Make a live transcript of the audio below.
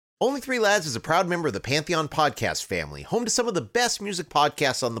Only Three Lads is a proud member of the Pantheon podcast family, home to some of the best music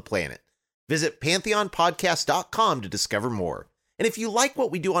podcasts on the planet. Visit pantheonpodcast.com to discover more. And if you like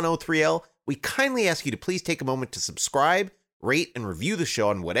what we do on O3L, we kindly ask you to please take a moment to subscribe, rate, and review the show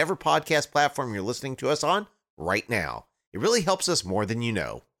on whatever podcast platform you're listening to us on right now. It really helps us more than you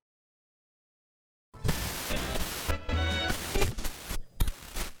know.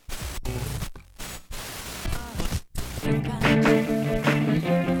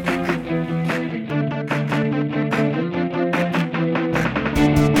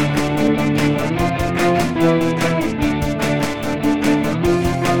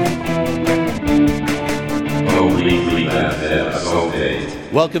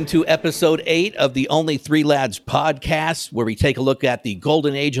 Welcome to episode 8 of the Only Three Lads podcast, where we take a look at the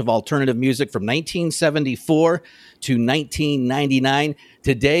golden age of alternative music from 1974 to 1999.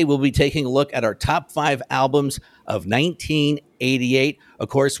 Today, we'll be taking a look at our top 5 albums of 1988. Of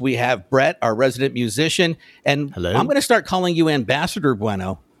course, we have Brett, our resident musician, and hello. I'm going to start calling you Ambassador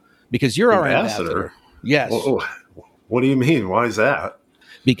Bueno, because you're our ambassador. Yes. Well, what do you mean? Why is that?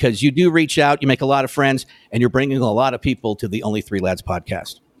 Because you do reach out, you make a lot of friends, and you're bringing a lot of people to the Only Three Lads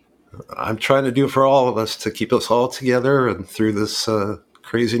podcast. I'm trying to do for all of us to keep us all together and through this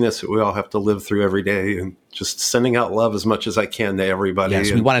craziness that we all have to live through every day, and just sending out love as much as I can to everybody.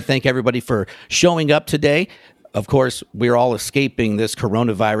 Yes, we want to thank everybody for showing up today. Of course, we're all escaping this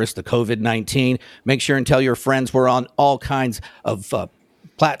coronavirus, the COVID-19. Make sure and tell your friends we're on all kinds of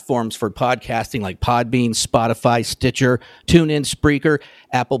platforms for podcasting like Podbean, Spotify, Stitcher, TuneIn, Spreaker,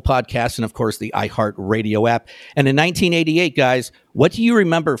 Apple Podcasts, and of course the iHeartRadio app. And in 1988, guys, what do you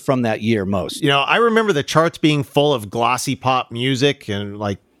remember from that year most? You know, I remember the charts being full of glossy pop music, and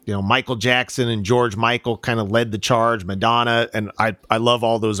Michael Jackson and George Michael kind of led the charge, Madonna, and I love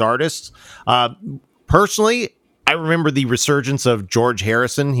all those artists. Personally, I remember the resurgence of George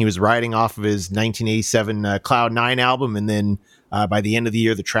Harrison. He was riding off of his 1987 Cloud 9 album, and then by the end of the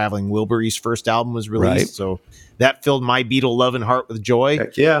year, the Traveling Wilburys' first album was released. Right. So that filled my Beatle love and heart with joy.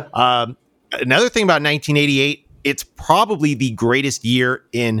 Heck yeah. Another thing about 1988, it's probably the greatest year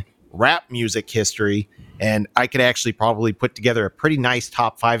in rap music history. And I could actually probably put together a pretty nice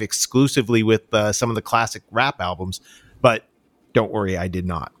top 5 exclusively with some of the classic rap albums. But don't worry, I did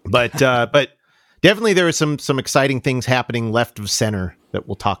not. But definitely there are some exciting things happening left of center that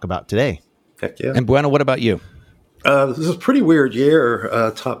we'll talk about today. Heck yeah. And Bueno, what about you? This is a pretty weird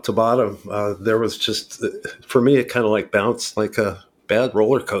year, top to bottom. There was just, for me, it kind of like bounced like a bad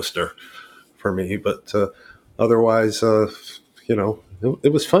roller coaster for me. But otherwise,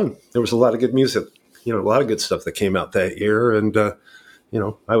 it was fun. There was a lot of good music, a lot of good stuff that came out that year. And,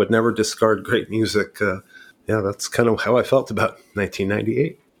 I would never discard great music. That's kind of how I felt about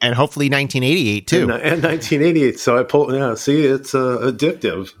 1998. And hopefully 1988 too. And 1988. So I pulled. Yeah, see, it's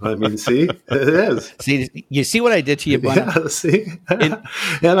addictive. I mean, see, it is. See, you see what I did to you, Brian? Yeah, see, and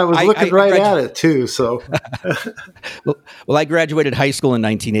I was looking at it too. So, well, I graduated high school in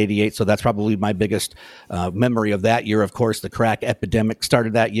 1988, so that's probably my biggest memory of that year. Of course, the crack epidemic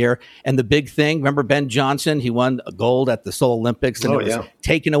started that year, and the big thing. Remember Ben Johnson? He won gold at the Seoul Olympics, and it was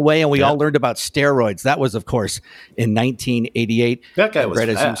taken away, and we all learned about steroids. That was, of course, in 1988. That guy was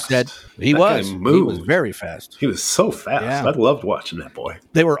fast. Said he was very fast. He was so fast. Yeah. I loved watching that boy.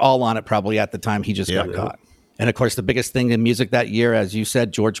 They were all on it probably at the time he just got caught. And of course, the biggest thing in music that year, as you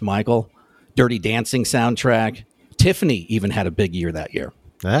said, George Michael, Dirty Dancing soundtrack. Tiffany even had a big year that year.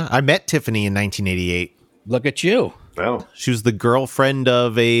 Yeah, I met Tiffany in 1988. Look at you. Wow. She was the girlfriend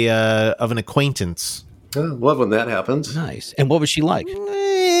of an acquaintance. I love when that happens. Nice. And what was she like?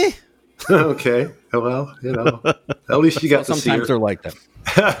 Okay. Well, at least you got to see her. Sometimes they're like that.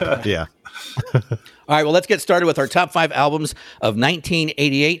 Yeah. All right, well, let's get started with our top 5 albums of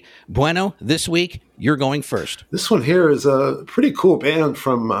 1988. Bueno, this week, you're going first. This one here is a pretty cool band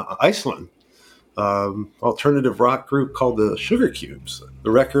from Iceland, alternative rock group called the Sugar Cubes.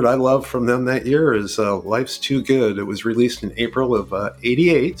 The record I love from them that year is Life's Too Good. It was released in April of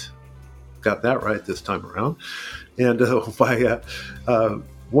 88. Got that right this time around. And by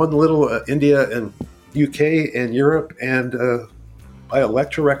One Little India and UK and Europe, and by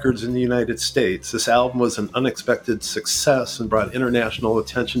Elektra Records in the United States. This album was an unexpected success and brought international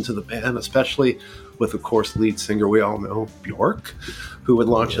attention to the band, especially with, of course, lead singer we all know, Bjork, who would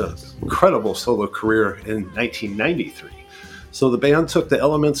launch an incredible solo career in 1993. So the band took the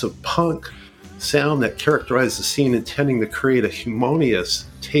elements of punk sound that characterized the scene, intending to create a humongous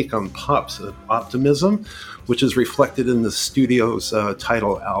take on pop's optimism, which is reflected in the studio's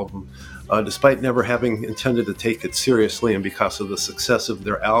title album. Despite never having intended to take it seriously, and because of the success of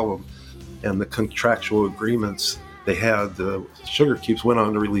their album and the contractual agreements they had. The Sugar Cubes went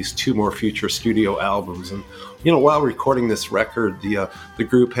on to release 2 more future studio albums. And, while recording this record, the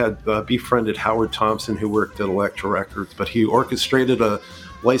group had befriended Howard Thompson, who worked at Elektra Records, but he orchestrated a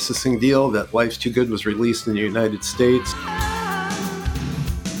licensing deal that Life's Too Good was released in the United States.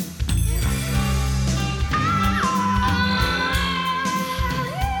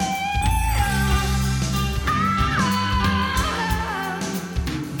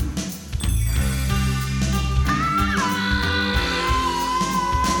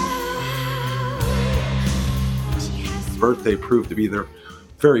 Birthday proved to be their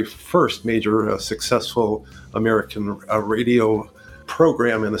very first major successful American radio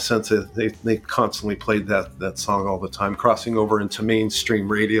program, in a sense that they constantly played that song all the time, crossing over into mainstream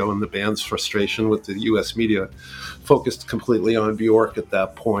radio, and the band's frustration with the U.S. media focused completely on Bjork at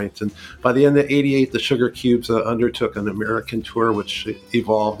that point. And by the end of '88, the Sugar Cubes undertook an American tour, which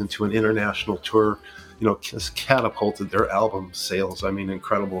evolved into an international tour, just catapulted their album sales. I mean,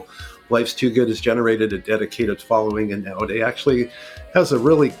 incredible. Life's Too Good has generated a dedicated following, and nowadays actually has a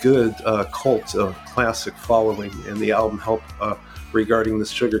really good cult classic following, and the album helped regarding the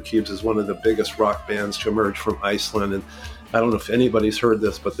Sugar Cubes as one of the biggest rock bands to emerge from Iceland. And I don't know if anybody's heard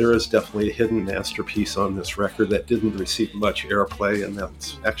this, but there is definitely a hidden masterpiece on this record that didn't receive much airplay, and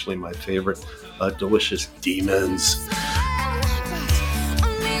that's actually my favorite, Delicious Demons.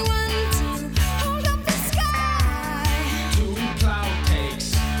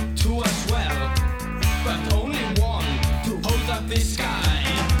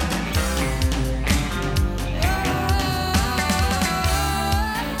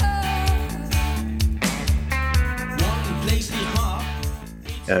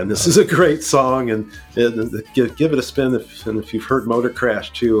 And this is a great song, and give it a spin if you've heard Motor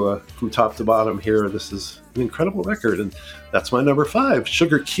Crash too, from top to bottom here. This is an incredible record, and that's my number 5,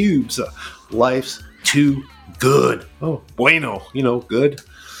 Sugar Cubes, Life's Too Good. Oh, bueno, good.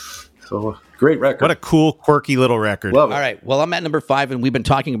 So great record. What a cool, quirky little record. Love it. All right. Well, I'm at number 5, and we've been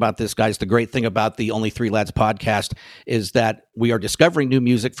talking about this, guys. The great thing about the Only Three Lads podcast is that we are discovering new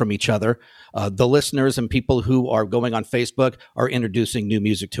music from each other. The listeners and people who are going on Facebook are introducing new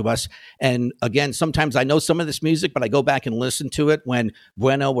music to us. And again, sometimes I know some of this music, but I go back and listen to it when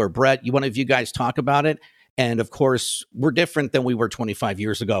Bueno or Brett, one of you guys talk about it. And of course, we're different than we were 25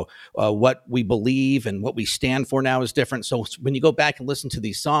 years ago. What we believe and what we stand for now is different. So when you go back and listen to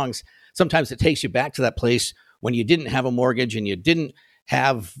these songs, sometimes it takes you back to that place when you didn't have a mortgage and you didn't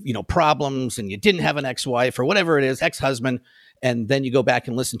have, problems, and you didn't have an ex-wife or whatever it is, ex-husband. And then you go back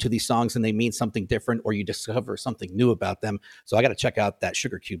and listen to these songs and they mean something different, or you discover something new about them. So I got to check out that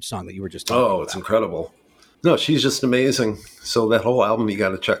Sugar Cube song that you were just talking about. Oh, it's incredible. No, she's just amazing. So that whole album you got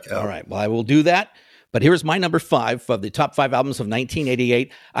to check out. All right. Well, I will do that. But here's my number 5 of the top 5 albums of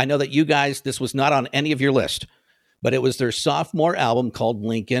 1988. I know that you guys, this was not on any of your list, but it was their sophomore album called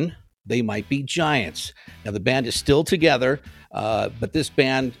Lincoln. They Might Be Giants. Now, the band is still together, but this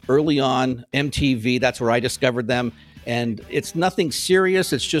band, early on, MTV, that's where I discovered them. And it's nothing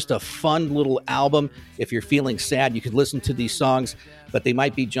serious. It's just a fun little album. If you're feeling sad, you could listen to these songs. But They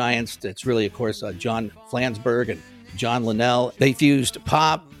Might Be Giants. It's really, of course, John Flansburgh and John Linnell. They fused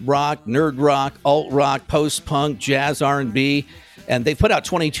pop, rock, nerd rock, alt rock, post-punk, jazz, R&B. And they put out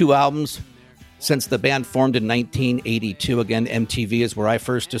 22 albums since the band formed in 1982. Again, MTV is where I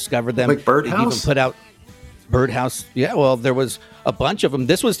first discovered them. Like Birdhouse? They even put out Birdhouse. Yeah, well, there was a bunch of them.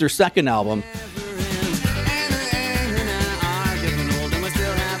 This was their second album.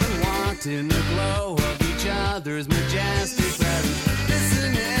 In the glow of each other's majestic presence,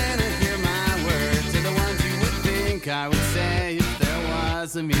 listen and hear my words. They're the ones you would think I would say if there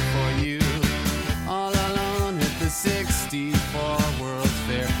wasn't me for you. All alone at the 64 World's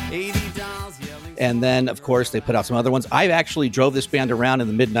Fair, 80 dolls yelling. And then, of course, they put out some other ones. I actually drove this band around in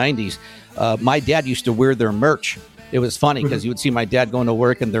the mid-90s. My dad used to wear their merch. It was funny because you would see my dad going to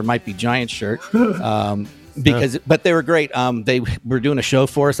work and there might be Giant shirt. But they were great. They were doing a show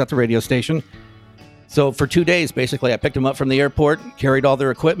for us at the radio station. So for 2 days, basically, I picked them up from the airport, carried all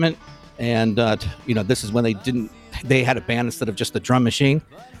their equipment, and this is when they had a band instead of just the drum machine,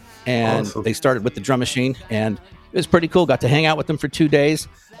 and awesome. They started with the drum machine, and it was pretty cool. Got to hang out with them for 2 days.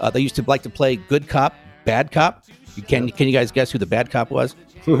 They used to like to play good cop, bad cop. Can you guys guess who the bad cop was?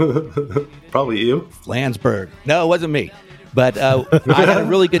 Probably you, Flansburgh. No, it wasn't me. But I had a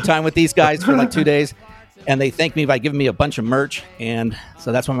really good time with these guys for like 2 days. And they thanked me by giving me a bunch of merch, and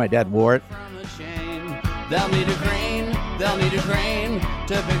so that's why my dad wore it. They'll need a crane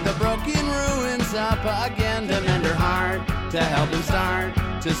to pick the broken ruins up again, to mend her heart, to help him start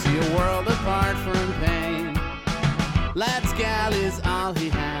to see a world apart from pain. Lad's gal is all he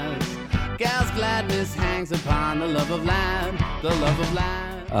has, gal's gladness hangs upon the love of land, the love of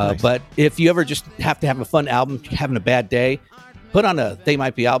land. Nice. But if you ever just have to have a fun album, having a bad day, put on a They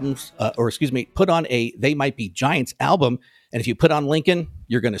Might Be put on a They Might Be Giants album. And if you put on Lincoln,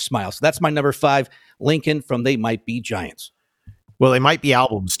 you're going to smile. So that's my number 5, Lincoln from They Might Be Giants. Well, they might be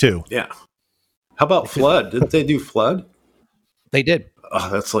albums too. Yeah. How about Flood? Didn't they do Flood? They did. Oh,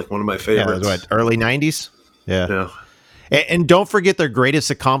 that's like one of my favorites. Yeah, early 90s? Yeah. And don't forget their greatest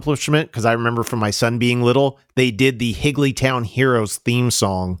accomplishment, because I remember from my son being little, they did the Higglytown Heroes theme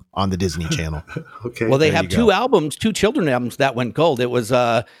song on the Disney Channel. Okay. Well, they have 2 albums, 2 children albums that went gold. It was,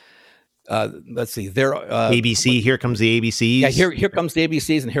 let's see, they're ABC, Here Comes the ABCs. Yeah, here comes the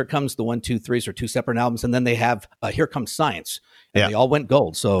ABCs, and Here Comes the 1, 2, 3s are 2 separate albums. And then they have Here Comes Science. And they all went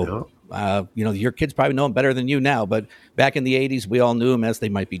gold. So, your kids probably know them better than you now. But back in the 80s, we all knew them as They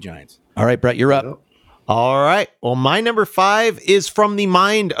Might Be Giants. All right, Brett, you're up. All right. Well, my number 5 is from the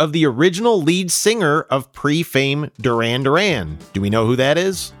mind of the original lead singer of pre-fame Duran Duran. Do we know who that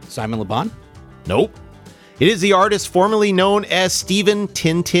is? Simon Le Bon? Nope. It is the artist formerly known as Stephen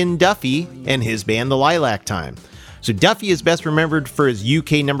Tintin Duffy and his band The Lilac Time. So Duffy is best remembered for his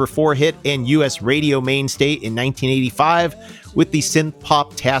UK number 4 hit and US radio mainstay in 1985 with the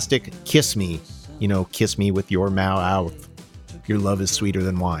synth-pop-tastic Kiss Me. You know, kiss me with your mouth. Your love is sweeter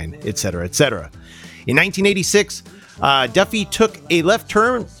than wine, etc., etc. In 1986, Duffy took a left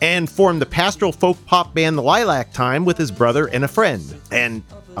turn and formed the pastoral folk pop band The Lilac Time with his brother and a friend. And,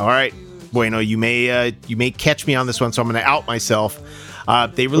 all right, Bueno, you may catch me on this one, so I'm going to out myself.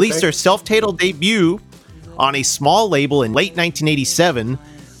 They released their self-titled debut on a small label in late 1987,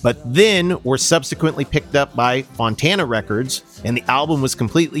 but then were subsequently picked up by Fontana Records, and the album was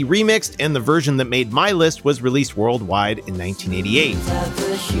completely remixed, and the version that made my list was released worldwide in 1988.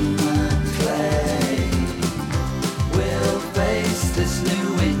 This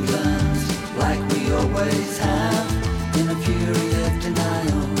New England, like we always have, in a fury of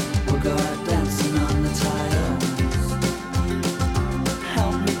denial, we'll go out dancing on the tiles.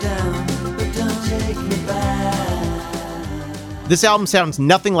 Help me down, but don't take me back. This album sounds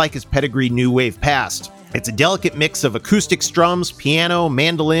nothing like his pedigree new wave past. It's a delicate mix of acoustic strums, piano,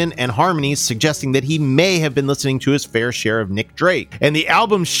 mandolin, and harmonies, suggesting that he may have been listening to his fair share of Nick Drake. And the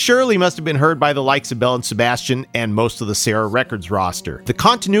album surely must have been heard by the likes of Bell and Sebastian and most of the Sarah Records roster. The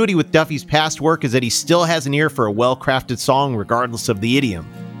continuity with Duffy's past work is that he still has an ear for a well-crafted song regardless of the idiom.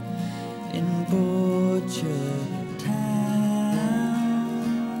 In Butcher Town,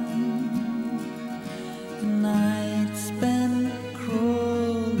 the night spent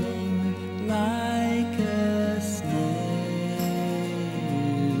crawling like a snake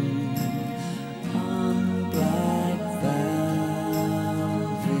on black velvet.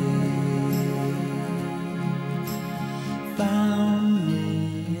 Found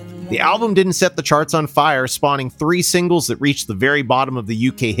me in The album didn't set the charts on fire, spawning 3 singles that reached the very bottom of the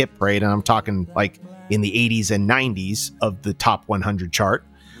UK hit parade, and I'm talking like in the 80s and 90s of the top 100 chart.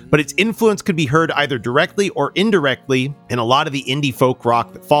 But its influence could be heard either directly or indirectly in a lot of the indie folk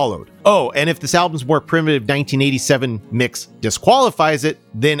rock that followed. Oh, and if this album's more primitive 1987 mix disqualifies it,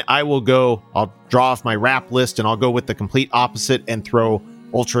 then I'll draw off my rap list and I'll go with the complete opposite and throw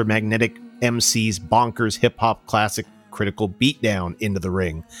Ultramagnetic MC's bonkers hip-hop classic Critical Beatdown into the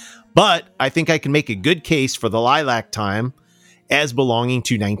ring. But I think I can make a good case for The Lilac Time as belonging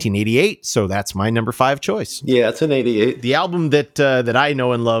to 1988, so that's my number 5 choice. Yeah, it's an 88. The album that I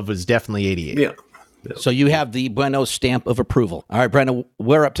know and love was definitely 88. Yeah. So you have the Bueno stamp of approval. All right, Brenda,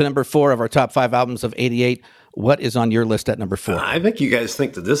 we're up to number 4 of our top 5 albums of 88. What is on your list at number 4? I think you guys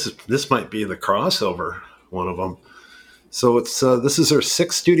think that this might be the crossover, one of them. So this is their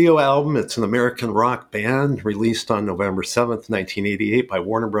 6th studio album. It's an American rock band released on November 7th, 1988 by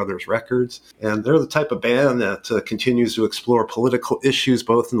Warner Brothers Records. And they're the type of band that continues to explore political issues,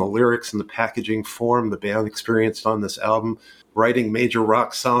 both in the lyrics and the packaging form. The band experienced on this album, writing major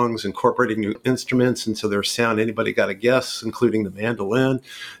rock songs, incorporating new instruments into their sound. Anybody got a guess, including the mandolin,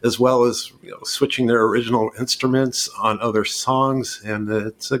 as well as switching their original instruments on other songs. And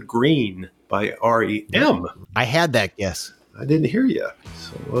it's a Green by R.E.M. I had that guess. I didn't hear you.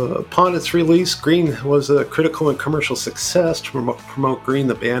 So upon its release, Green was a critical and commercial success. To promote Green,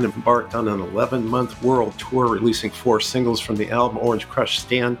 the band embarked on an 11-month world tour, releasing 4 singles from the album: Orange Crush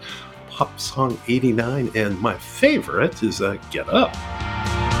Stand, Pop Song 89, and my favorite is Get Up.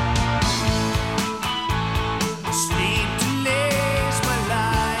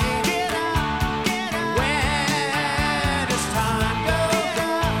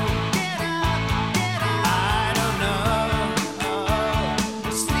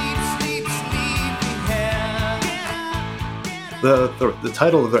 The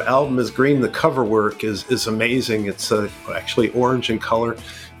title of their album is Green. The cover work is amazing. It's actually orange in color,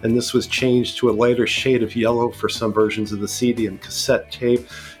 and this was changed to a lighter shade of yellow for some versions of the CD and cassette tape.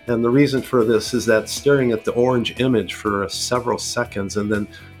 And the reason for this is that staring at the orange image for several seconds and then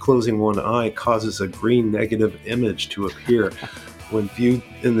closing one eye causes a green negative image to appear. When viewed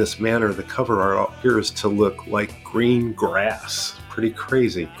in this manner, the cover art appears to look like green grass. Pretty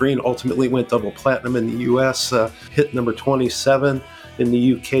crazy. Green ultimately went double platinum in the US, hit number 27. In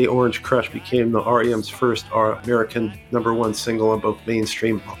the UK, Orange Crush became the REM's first American number one single on both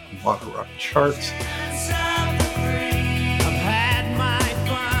mainstream and rock charts.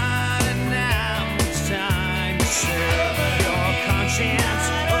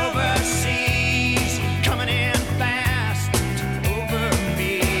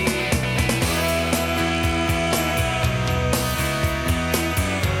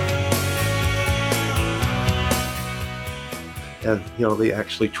 And, they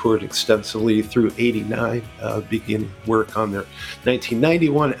actually toured extensively through 89, beginning work on their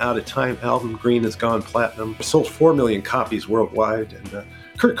 1991 Out of Time album, Green Has Gone Platinum. Sold 4 million copies worldwide, and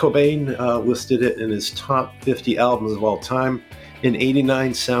Kurt Cobain listed it in his top 50 albums of all time. In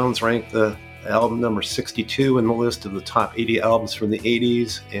 89, Sounds ranked the album number 62 in the list of the top 80 albums from the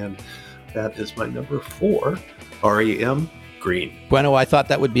 80s, and that is my number 4, REM, Green. Bueno, I thought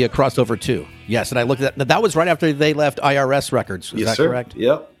that would be a crossover too. Yes, and I looked at that. That was right after they left IRS Records. Is that correct?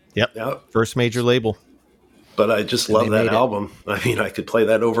 Yep. First major label. But I just love that album. I mean, I could play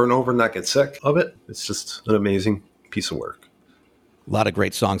that over and over and not get sick of it. It's just an amazing piece of work. A lot of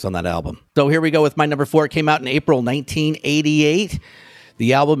great songs on that album. So here we go with my number 4. It came out in April 1988.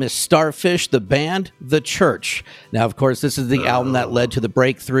 The album is Starfish, the band, The Church. Now, of course, this is the album that led to the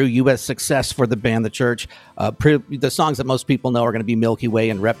breakthrough U.S. success for the band, The Church. The songs that most people know are going to be Milky Way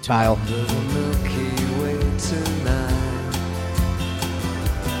and Reptile.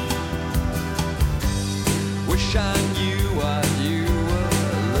 Wish I knew what you were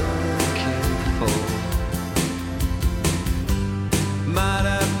looking for. Might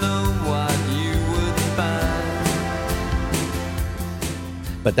have known what you would find.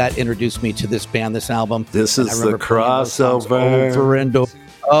 But that introduced me to this band, this album. This is the crossover.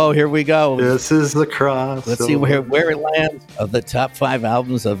 Oh, here we go. This is the crossover. Let's see where it lands of the top 5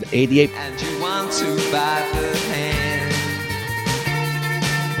 albums of 88. And you want to buy the hand.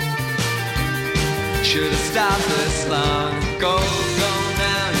 Should have stopped this long ago. Go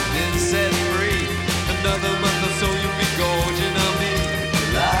now, you've been set free. Another month or so you'll be gorging on me.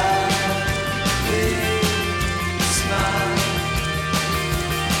 Lively smile.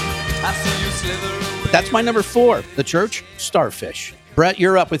 I see you slither away. That's my number 4, The Church, Starfish. Brett,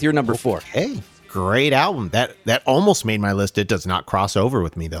 you're up with your number 4. Hey, great album. That almost made my list. It does not cross over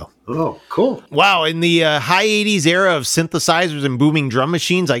with me, though. Oh, cool. Wow. In the high 80s era of synthesizers and booming drum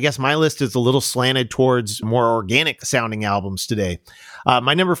machines, I guess my list is a little slanted towards more organic sounding albums today.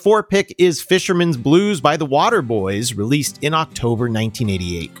 My number 4 pick is Fisherman's Blues by the Waterboys, released in October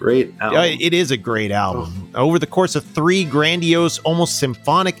 1988. Great album. It is a great album. Over the course of 3 grandiose, almost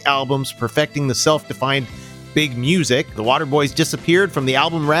symphonic albums perfecting the self-defined big music, the Waterboys disappeared from the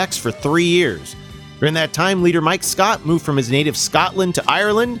album racks for 3 years. During that time, leader Mike Scott moved from his native Scotland to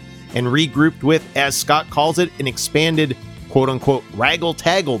Ireland and regrouped with, as Scott calls it, an expanded quote-unquote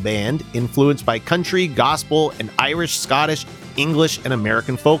raggle-taggle band influenced by country, gospel, and Irish, Scottish, English, and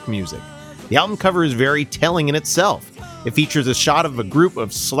American folk music. The album cover is very telling in itself. It features a shot of a group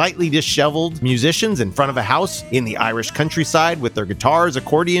of slightly disheveled musicians in front of a house in the Irish countryside with their guitars,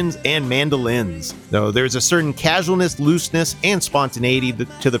 accordions, and mandolins. Though there's a certain casualness, looseness, and spontaneity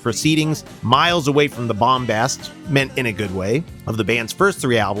to the proceedings, miles away from the bombast, meant in a good way, of the band's first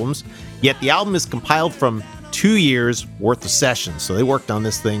 3 albums, yet the album is compiled from 2 years worth of sessions, so they worked on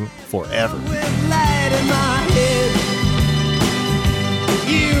this thing forever. With light in my head,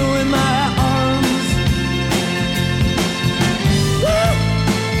 you in my arms.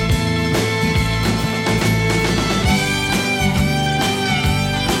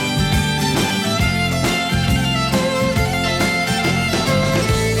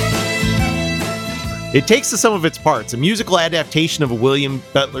 It takes the sum of its parts, a musical adaptation of a William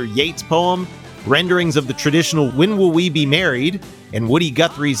Butler Yeats poem, renderings of the traditional When Will We Be Married, and Woody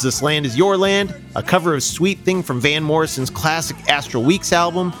Guthrie's This Land Is Your Land, a cover of Sweet Thing from Van Morrison's classic Astral Weeks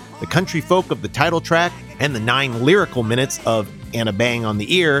album, the country folk of the title track, and the 9 lyrical minutes of And a Bang on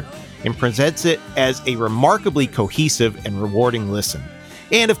the Ear, and presents it as a remarkably cohesive and rewarding listen.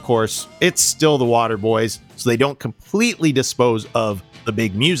 And of course, it's still the Waterboys, so they don't completely dispose of the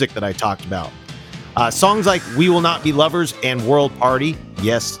big music that I talked about. Songs like We Will Not Be Lovers and World Party,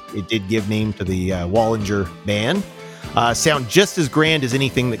 yes, it did give name to the Wallinger band, sound just as grand as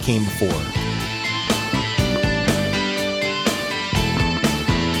anything that came before.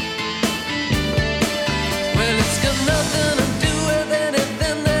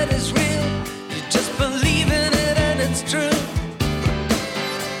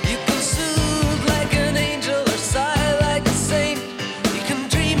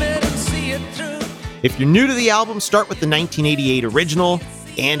 If you're new to the album, start with the 1988 original,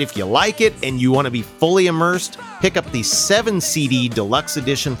 and if you like it and you want to be fully immersed, pick up the 7-CD deluxe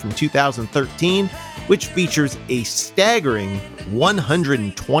edition from 2013, which features a staggering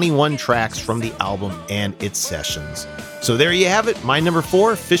 121 tracks from the album and its sessions. So there you have it, my number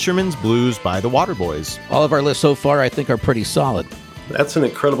 4, Fisherman's Blues by the Waterboys. All of our lists so far, I think, are pretty solid. That's an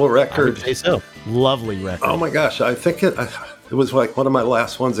incredible record. I would say so. Lovely record. Oh my gosh, I think it was like one of my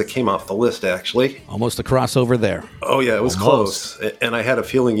last ones that came off the list, actually. Almost a crossover there. Oh yeah, it was close. And I had a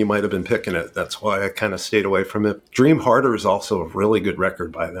feeling you might have been picking it. That's why I kind of stayed away from it. Dream Harder is also a really good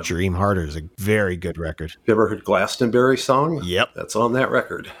record by them. Dream Harder is a very good record. You ever heard Glastonbury song? Yep. That's on that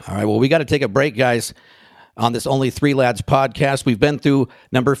record. All right, well, we got to take a break, guys. On this Only Three Lads podcast, we've been through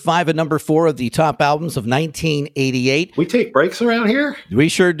number 5 and number 4 of the top albums of 1988. We take breaks around here? We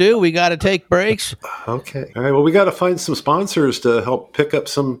sure do. We got to take breaks. Okay. All right. Well, we got to find some sponsors to help pick up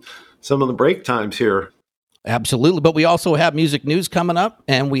some of the break times here. Absolutely. But we also have music news coming up,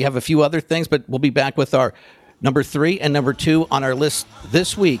 and we have a few other things, but we'll be back with our number 3 and number 2 on our list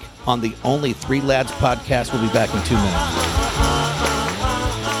this week on the Only Three Lads podcast. We'll be back in 2 minutes.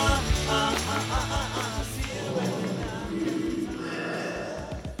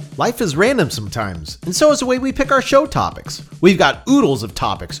 Life is random sometimes, and so is the way we pick our show topics. We've got oodles of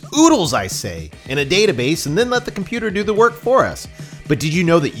topics, oodles I say, in a database and then let the computer do the work for us. But did you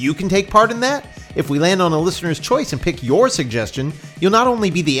know that you can take part in that? If we land on a listener's choice and pick your suggestion, you'll not only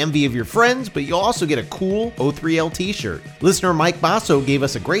be the envy of your friends, but you'll also get a cool O3L t-shirt. Listener Mike Basso gave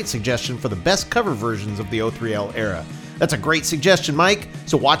us a great suggestion for the best cover versions of the O3L era. That's a great suggestion, Mike,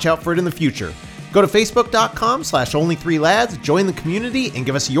 so watch out for it in the future. Go to facebook.com/only3lads, join the community, and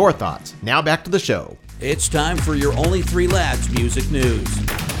give us your thoughts. Now back to the show. It's time for your Only Three Lads music news.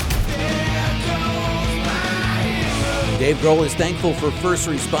 Dave Grohl is thankful for first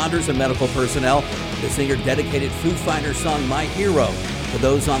responders and medical personnel. The singer dedicated Foo Fighters' song My Hero to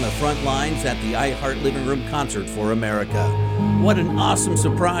those on the front lines at the iHeart Living Room Concert for America. What an awesome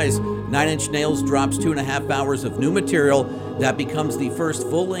surprise! 9 Inch Nails drops 2.5 hours of new material that becomes the first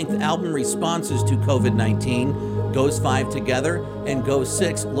full-length album responses to COVID-19. Goes 5 Together and Goes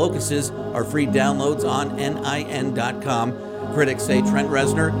 6 Locusts are free downloads on NIN.com. Critics say Trent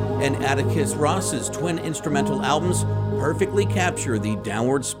Reznor and Atticus Ross's twin instrumental albums perfectly capture the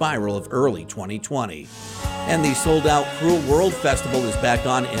downward spiral of early 2020. And the sold-out Cruel World Festival is back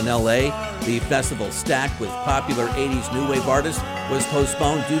on in LA. The festival, stacked with popular 80s new wave artists, was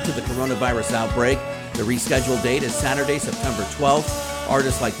postponed due to the coronavirus outbreak. The rescheduled date is Saturday, September 12th.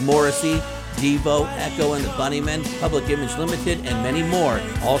 Artists like Morrissey, Devo, Echo and the Bunnymen, Public Image Limited, and many more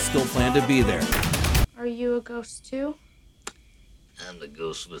all still plan to be there. Are you a ghost too? I'm the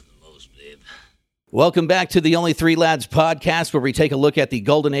ghost with the most, babe. Welcome back to the Only Three Lads podcast, where we take a look at the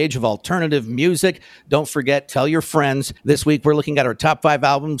golden age of alternative music. Don't forget, tell your friends. This week, we're looking at our top 5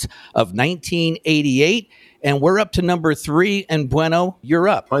 albums of 1988, and we're up to number 3. And Bueno, you're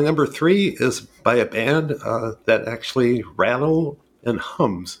up. My number 3 is by a band that actually rattle and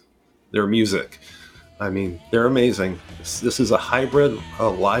hums their music. I mean, they're amazing. This is a hybrid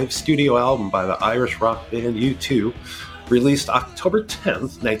live studio album by the Irish rock band U2, released October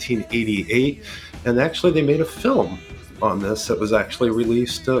 10th, 1988. And actually, they made a film on this that was actually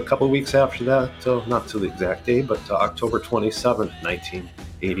released a couple of weeks after that, not to the exact date, but October 27th,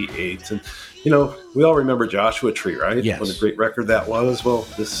 1988. And, you know, we all remember Joshua Tree, right? Yes. What a great record that was. Well,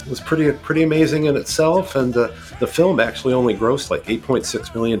 this was pretty amazing in itself. And the film actually only grossed like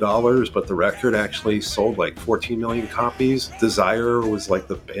 $8.6 million, but the record actually sold like 14 million copies. Desire was like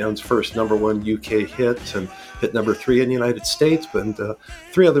the band's first #1 UK hit and hit number 3 in the United States. And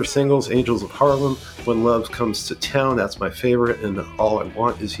 3 other singles, Angels of Harlem, When Love Comes to Town, that's my favorite, and All I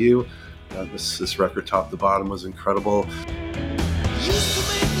Want Is You. This record, top to bottom, was incredible.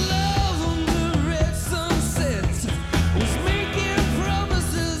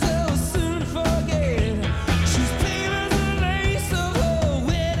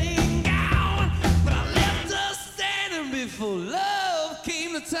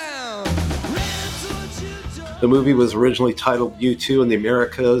 The movie was originally titled U2 in the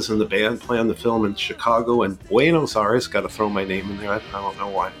Americas, and the band planned the film in Chicago and Buenos Aires. Got to throw my name in there. I don't know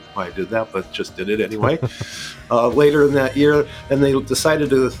why I did that, but just did it anyway. Later in that year, and they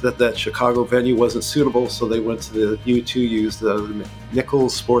decided that Chicago venue wasn't suitable, so they went to the U2 used the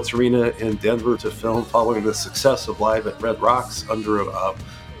Nichols Sports Arena in Denver to film, following the success of Live at Red Rocks Under a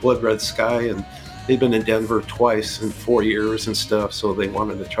Blood Red Sky. And they'd been in Denver twice in 4 years and stuff, so they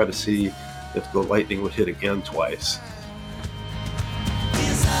wanted to try to see if the lightning would hit again twice.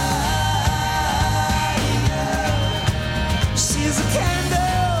 She's a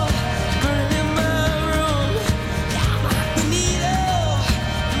candle burning in my room. The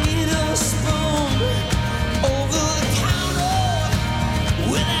needle spoon over the counter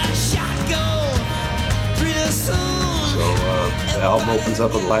with a shotgun. Pretty soon. So the album opens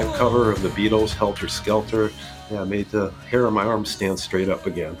up with a live cover of the Beatles' Helter Skelter. Yeah, made the hair on my arm stand straight up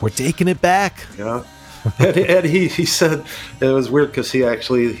again. We're taking it back. Yeah. And he said it was weird because he had,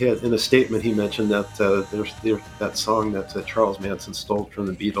 in a statement, he mentioned that there's that song that Charles Manson stole from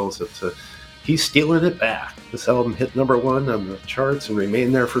the Beatles, that he's stealing it back. This album hit #1 on the charts and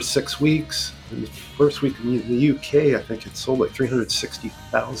remained there for 6 weeks. In the first week in the UK, I think it sold like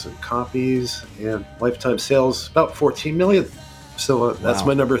 360,000 copies, and lifetime sales about 14 million. So that's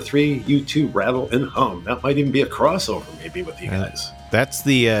my number 3, U2, Rattle and Hum. That might even be a crossover maybe with you guys. That's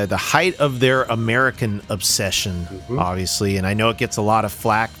the height of their American obsession, obviously. And I know it gets a lot of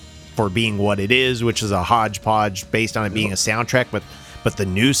flack for being what it is, which is a hodgepodge based on it being a soundtrack. But the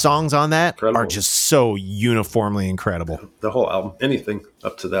new songs on that are just so uniformly incredible. The whole album, anything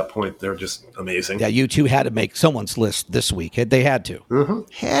up to that point, they're just amazing. Yeah, U2 had to make someone's list this week. They had to.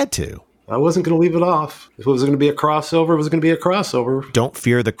 Had to. I wasn't going to leave it off. If it was going to be a crossover, it was going to be a crossover. Don't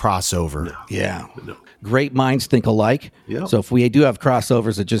fear the crossover. No. Yeah. No. Great minds think alike. Yep. So if we do have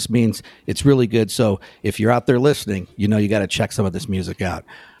crossovers, it just means it's really good. So if you're out there listening, you got to check some of this music out.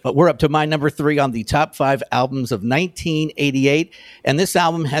 But we're up to my number 3 on the top 5 albums of 1988. And this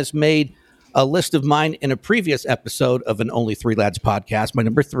album has made a list of mine in a previous episode of an Only Three Lads podcast. My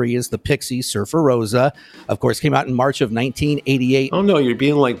number 3 is the Pixies' Surfer Rosa. Of course, came out in March of 1988. Oh, no, you're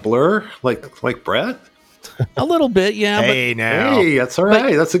being like Blur? Like Brett? A little bit, yeah. Hey, now. Hey, that's all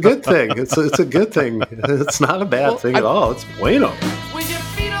right. That's a good thing. It's a good thing. It's not a bad thing at all. It's bueno. With your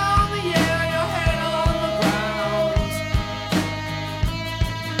feet on the air, your head on the ground.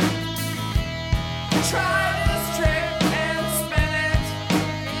 Try this trick and spin it.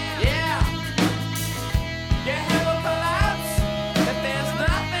 Yeah. Your head will collapse if there's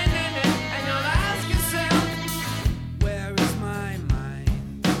nothing in it, and you'll ask yourself, where is my mind?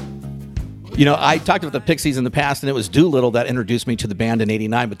 I talked about the Pixies in the past, and it was Doolittle that introduced me to the band in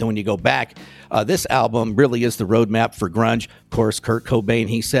 '89. But then when you go back, this album really is the roadmap for grunge. Of course, Kurt Cobain,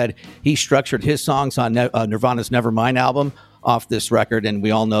 he said he structured his songs on Nirvana's Nevermind album off this record, and we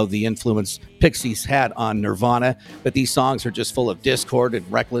all know the influence Pixies had on Nirvana. But these songs are just full of discord and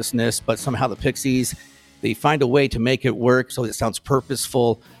recklessness, but somehow the Pixies, they find a way to make it work so it sounds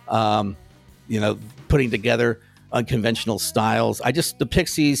purposeful, putting together unconventional styles. The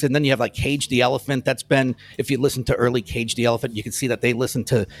Pixies, and then you have like Cage the Elephant. That's been, if you listen to early Cage the Elephant, you can see that they listened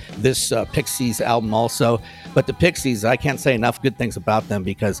to this Pixies album also. But the Pixies, I can't say enough good things about them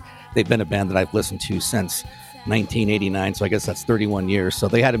because they've been a band that I've listened to since 1989. So I guess that's 31 years. So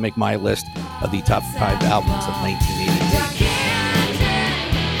they had to make my list of the top 5 albums of 1988.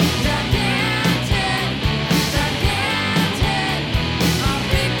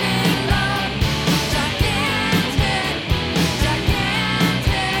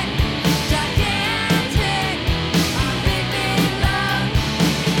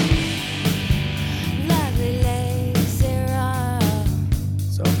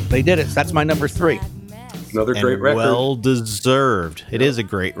 They did it. That's my number 3. Another great record. Well deserved. It is a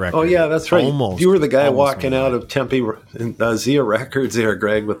great record. Oh, yeah, that's right. Almost. You were the guy walking out of Tempe Zia Records there,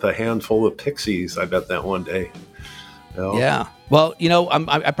 Greg, with a handful of Pixies. I bet that one day. Yeah. Well,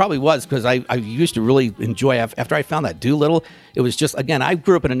 I probably was because I used to really enjoy, after I found that Doolittle, it was just, again, I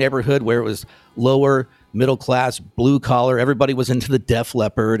grew up in a neighborhood where it was lower middle class, blue collar. Everybody was into the Def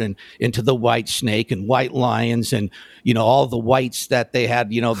Leppard and into the White Snake and White Lions and, all the whites that they had,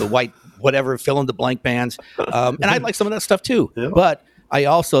 the white, whatever, fill in the blank bands. And I like some of that stuff too. Yeah. But I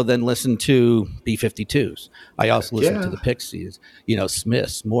also then listened to B-52s. I also listened to the Pixies,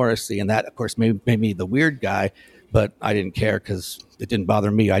 Smiths, Morrissey, and that, of course, made me the weird guy. But I didn't care because it didn't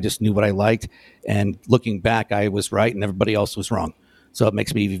bother me. I just knew what I liked. And looking back, I was right and everybody else was wrong. So it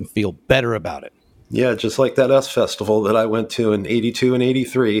makes me even feel better about it. Yeah, just like that US festival that I went to in 82 and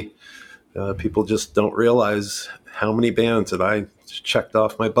 83. People just don't realize how many bands that I checked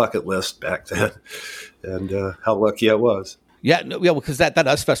off my bucket list back then, and how lucky I was. Yeah, no, yeah, because that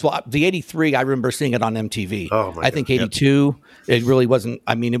US Festival, the 83, I remember seeing it on MTV. Oh, my I think 82, it really wasn't,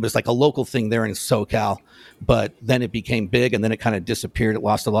 I mean, it was like a local thing there in SoCal, but then it became big and then it kind of disappeared. It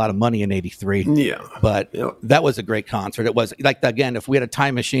lost a lot of money in 83. Yeah. But Yep. that was a great concert. It was like, again, if we had a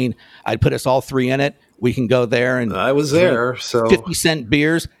time machine, I'd put us all three in it. We can go there and I was there, so 50-cent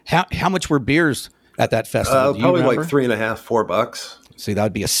beers. How much were beers at that festival? Do you probably like remember? $3.50, $4. See, that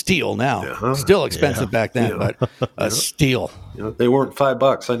would be a steal now. Yeah. Still expensive back then, Yeah. but a steal. They weren't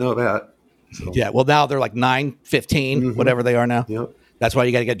 $5. I know that. So, Yeah, well, now they're like 9, 15, whatever they are now. Yep. That's why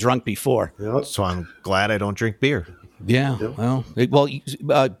you got to get drunk before. Yep. So I'm glad I don't drink beer. Yeah.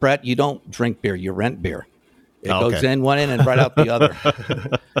 Brett, you don't drink beer. You rent beer. It Okay. goes in one end and right out the other.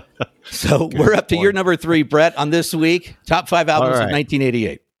 So we're up to your number 3, Brett, on this week. Top 5 albums All of right.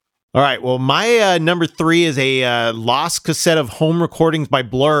 1988. All right. Well, my number 3 is a lost cassette of home recordings by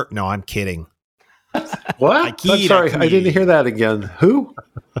Blur. No, I'm kidding. What? I'm sorry, I didn't hear that again. Who?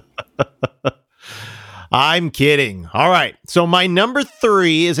 I'm kidding. All right. So my number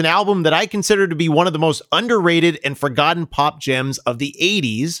 3 is an album that I consider to be one of the most underrated and forgotten pop gems of the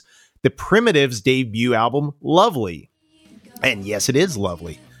 80s, the Primitives' debut album, Lovely. And yes, it is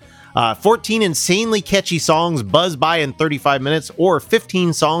lovely. 14 insanely catchy songs buzz by in 35 minutes, or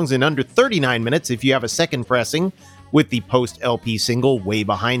 15 songs in under 39 minutes if you have a second pressing, with the post-LP single Way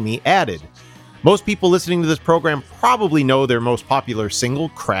Behind Me added. Most people listening to this program probably know their most popular single,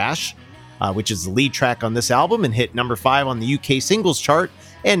 Crash, which is the lead track on this album and hit number 5 on the UK singles chart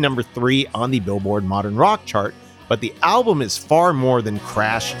and number 3 on the Billboard Modern Rock chart. But the album is far more than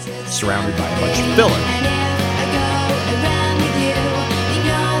Crash, surrounded by a bunch of filler.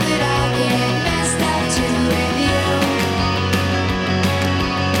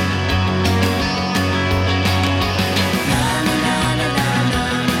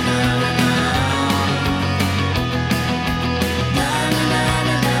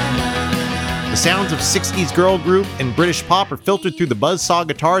 The sounds of 60s girl group and British pop are filtered through the buzzsaw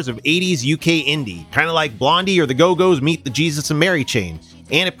guitars of 80s UK indie, kind of like Blondie or the Go-Go's meet the Jesus and Mary chain,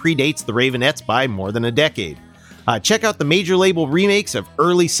 and it predates the Ravenettes by more than a decade. Check out the major label remakes of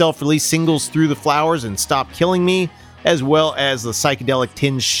early self-release singles Through the Flowers and Stop Killing Me, as well as the psychedelic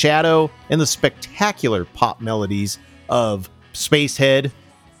tinged Shadow and the spectacular pop melodies of Spacehead,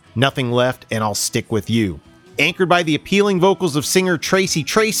 Nothing Left, and I'll Stick With You. Anchored by the appealing vocals of singer Tracy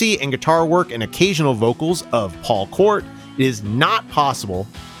Tracy and guitar work and occasional vocals of Paul Court, it is not possible,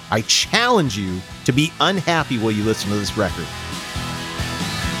 I challenge you, to be unhappy while you listen to this record.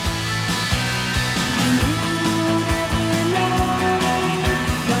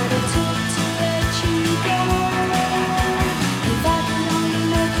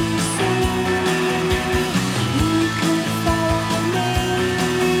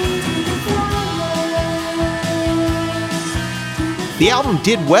 The album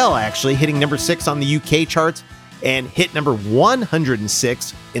did well, actually, hitting number 6 on the UK charts and hit number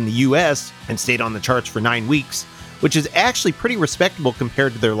 106 in the US and stayed on the charts for 9 weeks, which is actually pretty respectable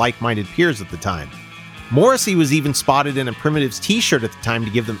compared to their like-minded peers at the time. Morrissey was even spotted in a Primitives t-shirt at the time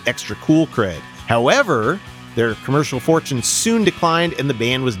to give them extra cool cred. However, their commercial fortune soon declined and the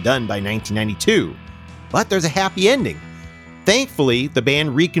band was done by 1992. But there's a happy ending. Thankfully, the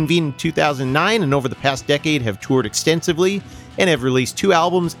band reconvened in 2009 and over the past decade have toured extensively and have released 2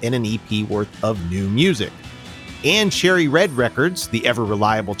 albums and an EP worth of new music. And Cherry Red Records, the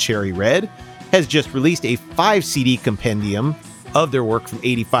ever-reliable Cherry Red, has just released a 5 CD compendium of their work from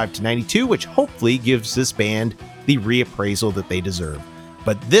 85 to 92, which hopefully gives this band the reappraisal that they deserve.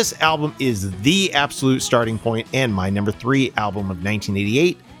 But this album is the absolute starting point and my number 3 album of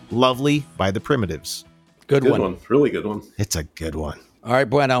 1988, Lovely by the Primitives. Good one. Really good one. It's a good one. All right,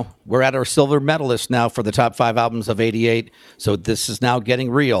 Bueno, we're at our silver medalist now for the top 5 albums of 88. So this is now getting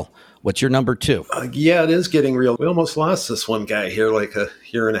real. What's your number 2? Yeah, it is getting real. We almost lost this one guy here like a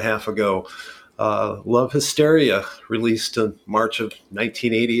year and a half ago. Love Hysteria, released in March of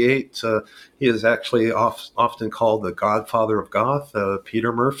 1988. He is actually often called the godfather of goth,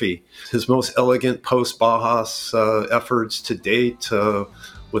 Peter Murphy. His most elegant post-Bauhaus efforts to date,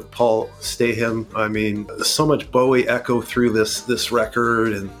 with Paul Staham. I mean, so much Bowie echo through this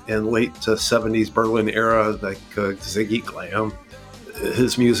record and late 70s Berlin era, like Ziggy Glam.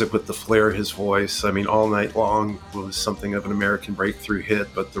 His music with the flair, his voice, I mean, All Night Long was something of an American breakthrough hit,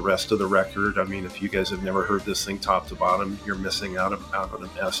 but the rest of the record, I mean, if you guys have never heard this thing top to bottom, you're missing out on a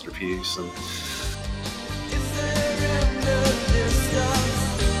masterpiece. And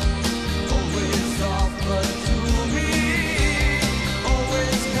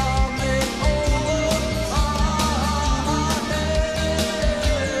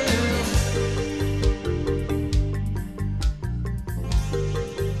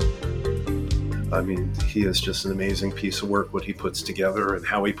I mean, he is just an amazing piece of work, what he puts together and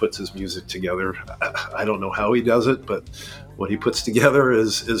how he puts his music together. I don't know how he does it, but what he puts together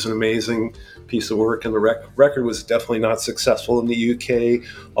is an amazing piece of work. And the record was definitely not successful in the UK,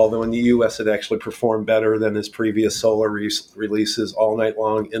 although in the US it actually performed better than his previous solo releases, All Night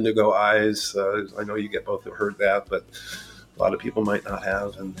Long, Indigo Eyes. I know you get both have heard that, but a lot of people might not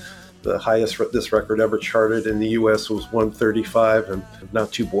have. And the highest this record ever charted in the US was 135, and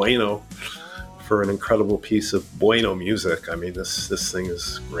not too bueno for an incredible piece of bueno music. I mean, this thing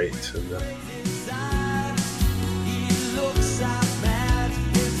is great. And,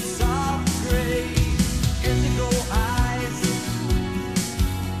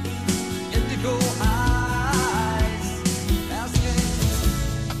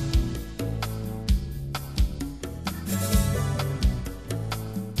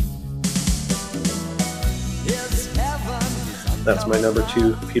 that's my number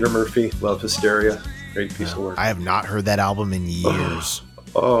 2, Peter Murphy, Love Hysteria. Great piece of work. I have not heard that album in years.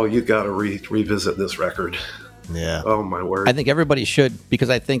 Oh, you got to revisit this record. Yeah. Oh, my word. I think everybody should, because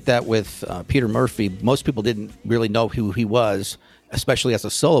I think that with Peter Murphy, most people didn't really know who he was, especially as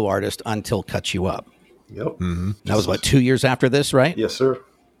a solo artist, until Cut You Up. Yep. Mm-hmm. That was, 2 years after this, right? Yes, sir.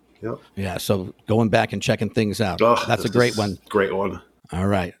 Yep. Yeah, so going back and checking things out. Oh, that's a great one. Great one. All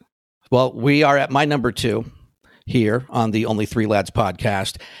right. Well, we are at my number 2 here on the Only Three Lads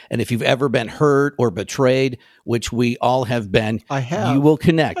podcast. And if you've ever been hurt or betrayed, which we all have been, I have. you will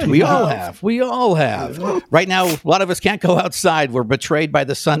connect. We all have. We all have. Right now, a lot of us can't go outside. We're betrayed by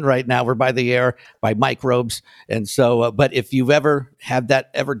the sun right now. We're by the air, by microbes. And so, but if you've ever had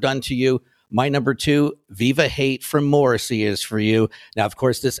that ever done to you, my number 2, Viva Hate from Morrissey is for you. Now, of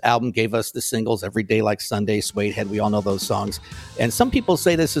course, this album gave us the singles Every Day Like Sunday, Suede Head. We all know those songs. And some people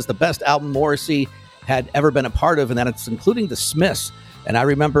say this is the best album Morrissey had ever been a part of, and that it's including the Smiths. And I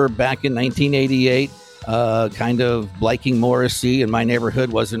remember back in 1988, kind of liking Morrissey in my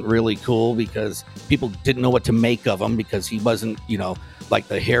neighborhood wasn't really cool because people didn't know what to make of him, because he wasn't, like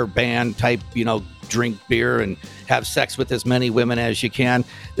the hair band type, drink beer and have sex with as many women as you can.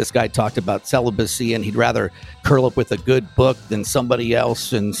 This guy talked about celibacy, and he'd rather curl up with a good book than somebody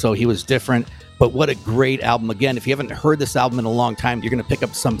else. And so he was different. But what a great album. Again, if you haven't heard this album in a long time, you're going to pick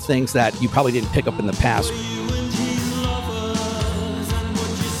up some things that you probably didn't pick up in the past.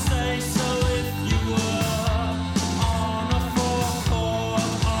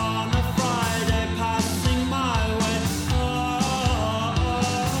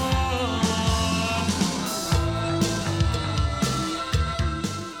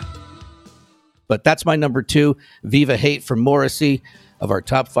 But that's my number 2, Viva Hate from Morrissey, of our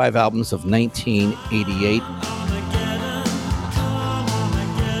top 5 albums of 1988.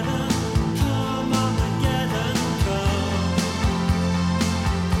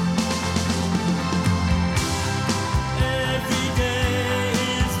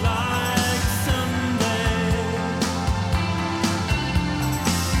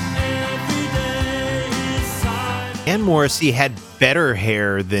 And Morrissey had better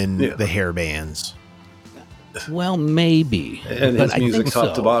hair than the hair bands. Well, maybe. And but his music, I think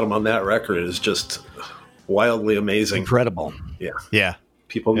top to bottom, on that record is just wildly amazing. Incredible. Yeah. Yeah.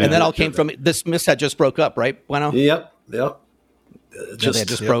 People. And that all came from the Smiths had just broke up, right, Bueno? Yep. They had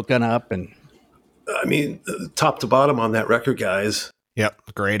just broken up, and I mean, top to bottom on that record, guys.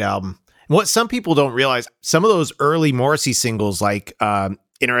 Yep. Great album. And what some people don't realize, some of those early Morrissey singles, like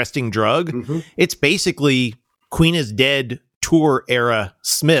Interesting Drug, it's basically Queen is Dead tour era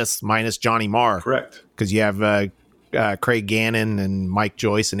Smiths minus Johnny Marr. Correct. Because you have Craig Gannon and Mike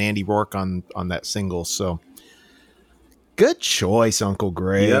Joyce and Andy Rourke on that single. So good choice, Uncle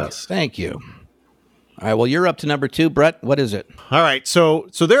Greg. Yes. Thank you. All right, well, you're up to number 2, Brett. What is it? All right, so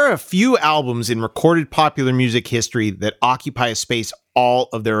there are a few albums in recorded popular music history that occupy a space all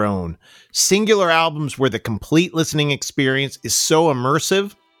of their own. Singular albums where the complete listening experience is so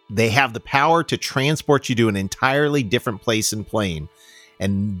immersive, they have the power to transport you to an entirely different place and plane.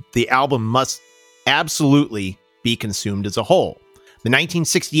 And the album must absolutely be consumed as a whole. The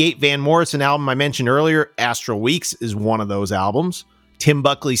 1968 Van Morrison album I mentioned earlier, Astral Weeks, is one of those albums. Tim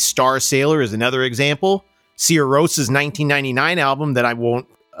Buckley's Star Sailor is another example. Sia Rose's 1999 album, that I won't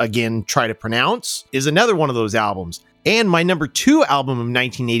again try to pronounce, is another one of those albums. And my number 2 album of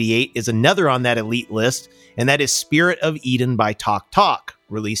 1988 is another on that elite list, and that is Spirit of Eden by Talk Talk,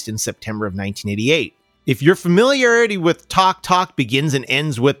 released in September of 1988. If your familiarity with Talk Talk begins and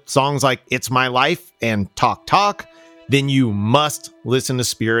ends with songs like It's My Life and Talk Talk, then you must listen to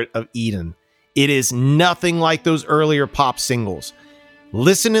Spirit of Eden. It is nothing like those earlier pop singles.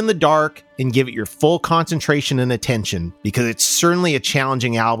 Listen in the dark and give it your full concentration and attention, because it's certainly a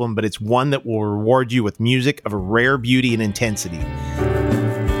challenging album, but it's one that will reward you with music of a rare beauty and intensity.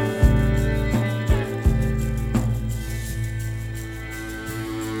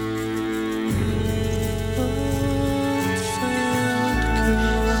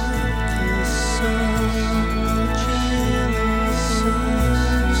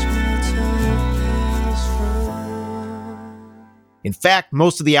 In fact,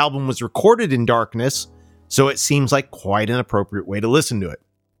 most of the album was recorded in darkness, so it seems like quite an appropriate way to listen to it.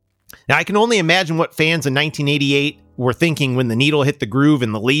 Now, I can only imagine what fans in 1988 were thinking when the needle hit the groove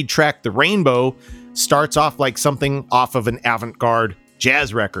and the lead track, The Rainbow, starts off like something off of an avant-garde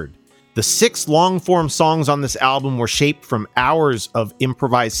jazz record. The 6 long-form songs on this album were shaped from hours of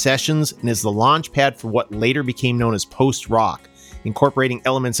improvised sessions and is the launch pad for what later became known as post-rock, incorporating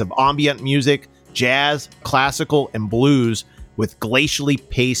elements of ambient music, jazz, classical, and blues, with glacially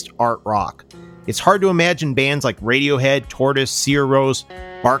paced art rock. It's hard to imagine bands like Radiohead, Tortoise, Seer Rose,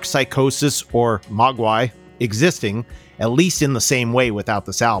 Bark Psychosis, or Mogwai existing, at least in the same way, without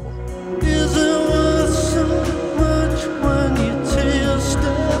this album. Is it worth so much when you taste it?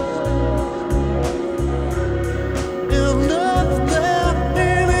 If not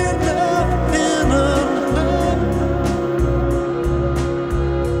there ain't enough in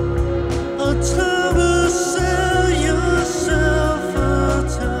a time to sell yourself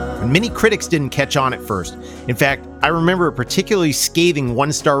a time. Many critics didn't catch on at first. In fact, I remember a particularly scathing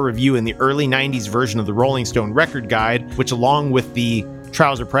 1-star review in the early 90s version of the Rolling Stone Record Guide, which along with the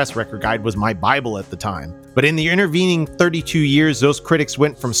Trouser Press Record Guide was my Bible at the time. But in the intervening 32 years, those critics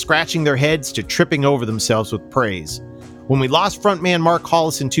went from scratching their heads to tripping over themselves with praise. When we lost frontman Mark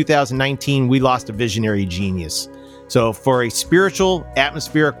Hollis in 2019, we lost a visionary genius. So for a spiritual,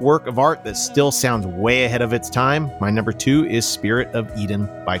 atmospheric work of art that still sounds way ahead of its time, my number 2 is Spirit of Eden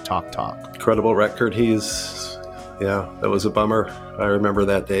by Talk Talk. Incredible record. That was a bummer. I remember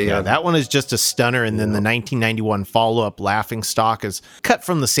that day. Yeah, that one is just a stunner. And then the 1991 follow-up, Laughing Stock, is cut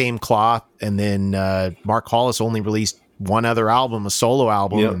from the same cloth. And then Mark Hollis only released one other album, a solo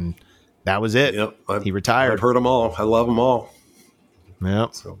album, and that was it. Yep. He retired. I've heard them all. I love them all.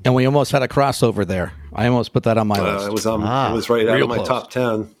 Yep. So, And we almost had a crossover there. I almost put that on my list. it was right out Real of my close. top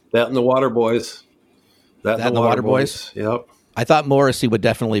 10. That and the Waterboys. That and the Waterboys? Yep. I thought Morrissey would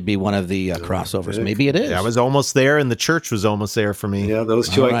definitely be one of the crossovers. Maybe it is. Yeah, I was almost there, and the Church was almost there for me. Yeah, those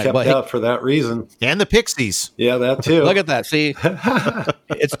two All I right. kept Well, hey- out for that reason. And the Pixies. Yeah, that too. Look at that. See,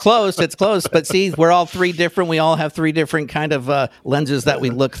 it's close. It's close. But see, we're all 3 different. We all have 3 different kind of lenses that we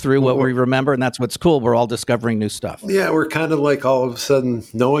look through, what we remember. And that's what's cool. We're all discovering new stuff. Yeah, we're kind of like all of a sudden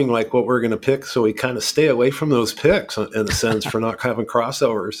knowing like what we're going to pick, so we kind of stay away from those picks in a sense for not having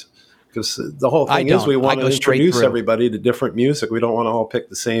crossovers. Because the whole thing is we want to introduce everybody to different music. We don't want to all pick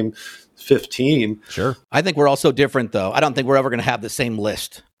the same 15. Sure. I think we're all so different, though. I don't think we're ever going to have the same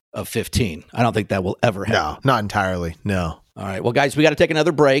list of 15. I don't think that will ever happen. No, not entirely. No. All right. Well, guys, we got to take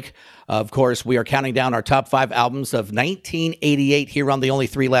another break. Of course, we are counting down our top 5 albums of 1988 here on the Only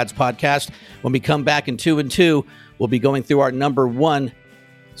 3 Lads podcast. When we come back in 2 and 2, we'll be going through our number 1.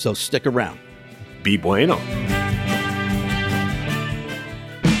 So stick around. Be bueno.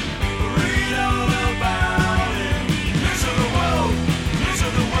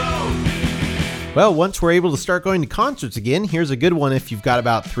 Well, once we're able to start going to concerts again, here's a good one if you've got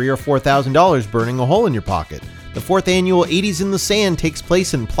about $3,000 or $4,000 burning a hole in your pocket. The 4th annual 80s in the Sand takes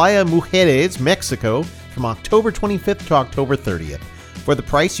place in Playa Mujeres, Mexico, from October 25th to October 30th. For the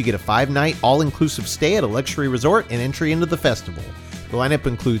price, you get a 5-night all-inclusive stay at a luxury resort and entry into the festival. The lineup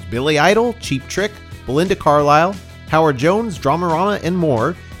includes Billy Idol, Cheap Trick, Belinda Carlisle, Howard Jones, Dramarama, and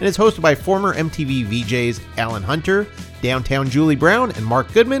more, and is hosted by former MTV VJs Alan Hunter, Downtown Julie Brown, and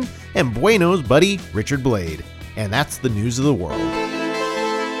Mark Goodman, and Bueno's buddy Richard Blade. And that's the news of the world.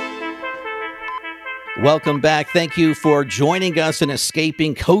 Welcome back. Thank you for joining us and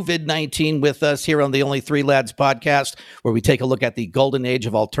escaping COVID-19 with us here on the Only 3 Lads podcast, where we take a look at the golden age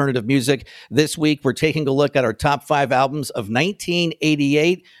of alternative music. This week, we're taking a look at our top 5 albums of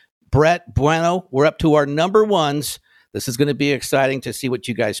 1988. Brett, Bueno, we're up to our number 1s. This is going to be exciting to see what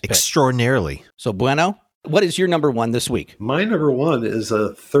you guys pick. Extraordinarily. So, Bueno, what is your number 1 this week? My number 1 is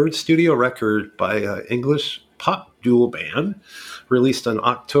a 3rd studio record by an English pop duo band released on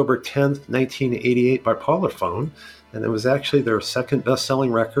October 10th, 1988 by Parlophone. And it was actually their 2nd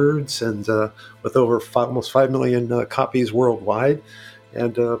best-selling records, and with over almost 5 million copies worldwide.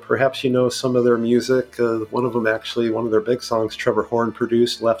 And perhaps you know some of their music. One of their big songs, Trevor Horn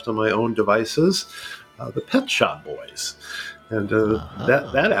produced, Left on My Own Devices, the Pet Shop Boys. And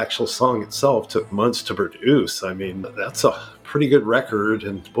that actual song itself took months to produce. I mean, that's a pretty good record.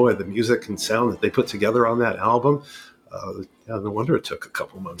 And boy, the music and sound that they put together on that album, no wonder it took a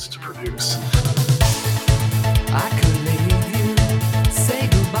couple months to produce. I could leave you, say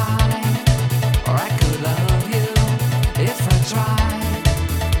goodbye, or I could love you if I tried,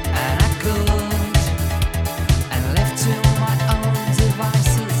 and I could, and left to my own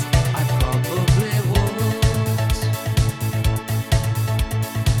devices, I probably would.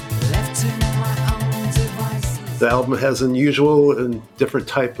 Left to my own devices. The album has unusual and different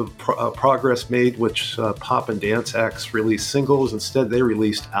type of progress made, which pop and dance acts released singles. Instead, they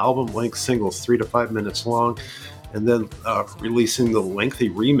released album-length singles, 3 to 5 minutes long, and then releasing the lengthy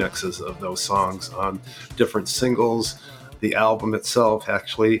remixes of those songs on different singles. The album itself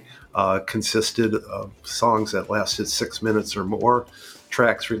actually consisted of songs that lasted 6 minutes or more.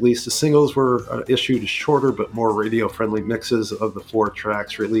 Tracks released. The singles were issued as shorter but more radio-friendly mixes of the 4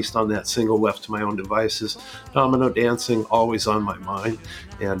 tracks released on that single, Left to My Own Devices, Domino Dancing, Always on My Mind,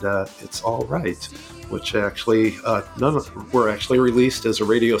 and It's All Right, which actually none of were actually released as a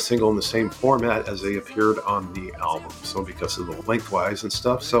radio single in the same format as they appeared on the album. So because of the lengthwise and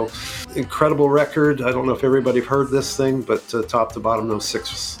stuff. So incredible record. I don't know if everybody heard this thing, but top to bottom, those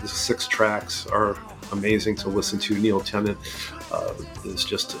six tracks are amazing to listen to. Neil Tennant is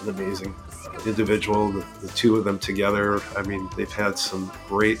just an amazing individual. The two of them together, I mean, they've had some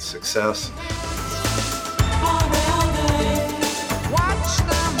great success. Watch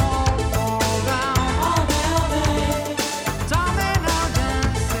them all fall down. Domino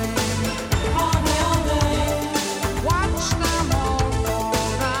dancing. Watch them all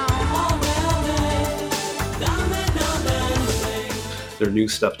fall down. Their new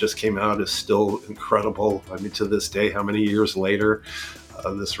stuff just came out, is still incredible. I mean, to this day, how many years later,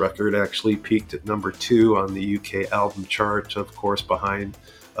 this record actually peaked at number 2 on the UK album chart, of course, behind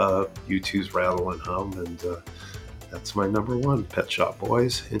U2's Rattle and Hum, and that's my number 1, Pet Shop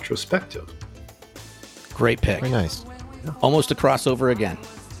Boys, Introspective. Great pick. Very nice. Almost a crossover again.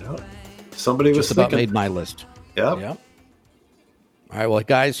 Yep. Somebody was Just about thinking, made my list. Yep. Yep. All right, well,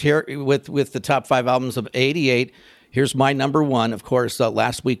 guys, here with the top 5 albums of '88. Here's my number 1. Of course,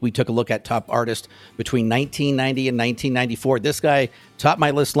 last week we took a look at top artists between 1990 and 1994. This guy topped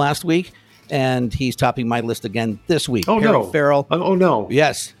my list last week, and he's topping my list again this week. Oh, Harry no. Farrell. Oh, no.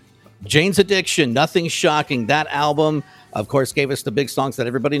 Yes. Jane's Addiction, Nothing Shocking. That album, of course, gave us the big songs that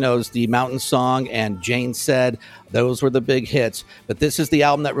everybody knows, the Mountain Song and Jane Said. Those were the big hits. But this is the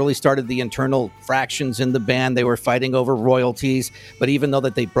album that really started the internal fractions in the band. They were fighting over royalties. But even though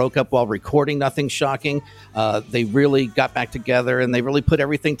that they broke up while recording Nothing Shocking, they really got back together and they really put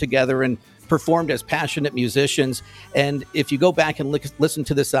everything together and performed as passionate musicians. And if you go back and listen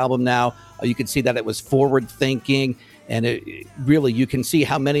to this album now, you can see that it was forward thinking. And it really, you can see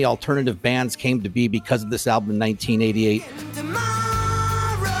how many alternative bands came to be because of this album in 1988. Tomorrow,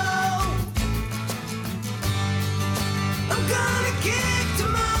 I'm gonna kick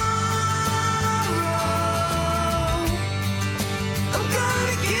tomorrow. I'm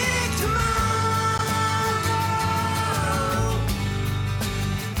gonna kick tomorrow.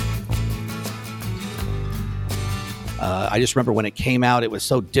 I just remember when it came out, it was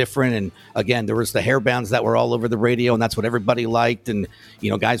so different. And again, there was the hair bands that were all over the radio, and that's what everybody liked. And,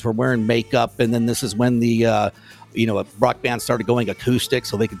 guys were wearing makeup. And then this is when the, rock band started going acoustic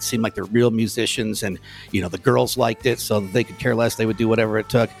so they could seem like they're real musicians. And, the girls liked it so they could care less. They would do whatever it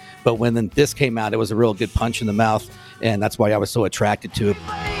took. But when then this came out, it was a real good punch in the mouth. And that's why I was so attracted to it.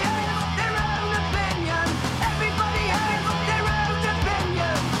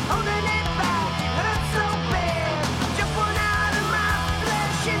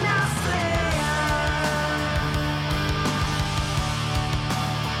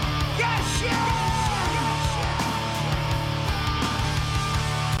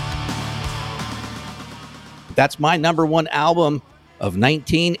 That's my number 1 album of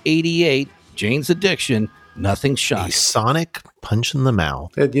 1988, Jane's Addiction, Nothing A Shocking. sonic punch in the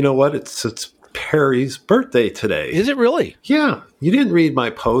mouth. And you know what? It's Perry's birthday today. Is it really? Yeah. You didn't read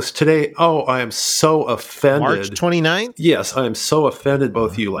my post today. Oh, I am so offended. March 29th? Yes, I am so offended,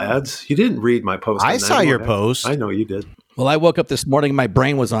 both you lads. You didn't read my post. I on saw your 911. post. I know you did. Well, I woke up this morning and my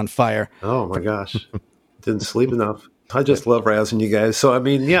brain was on fire. Oh my gosh. Didn't sleep enough. I just love razzing you guys. So,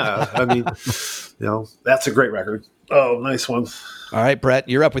 that's a great record. Oh, nice one. All right, Brett,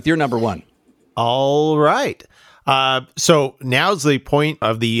 you're up with your number 1. All right. So now's the point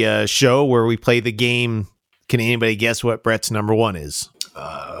of the show where we play the game. Can anybody guess what Brett's number 1 is?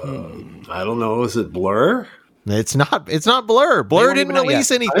 I don't know. Is it Blur? It's not Blur. Blur weren't didn't even out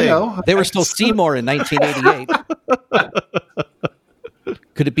release yet. anything. I know. They were still Seymour in 1988.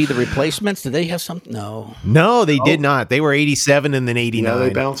 Could it be the Replacements? Did they have something? No. No, they did not. They were 87 and then 89. Yeah, they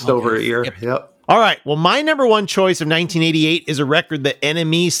bounced over a year. Yep. All right. Well, my number one choice of 1988 is a record that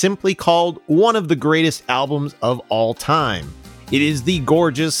NME simply called one of the greatest albums of all time. It is the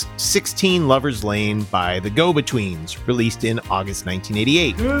gorgeous 16 Lovers Lane by the Go-Betweens, released in August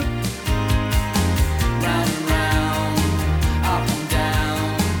 1988. Round and round, up and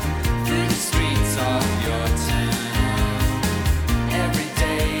down, through the streets of your town. Every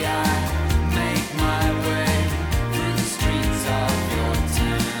day I make my way through the streets of your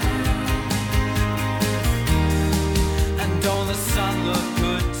town. And don't the sun look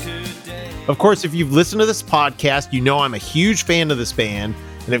good today? Of course, if you've listened to this podcast, you know I'm a huge fan of this band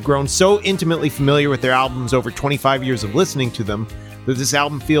and have grown so intimately familiar with their albums over 25 years of listening to them that this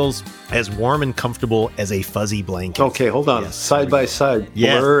album feels as warm and comfortable as a fuzzy blanket. Okay, hold on. Yes. Side by side,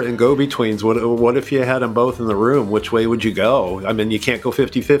 Yes. Blur and Go-Betweens. What if you had them both in the room? Which way would you go? I mean, you can't go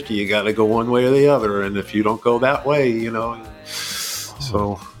 50-50. You got to go one way or the other. And if you don't go that way, you know.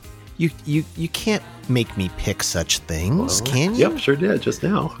 So, You can't make me pick such things, can you? yep, sure did just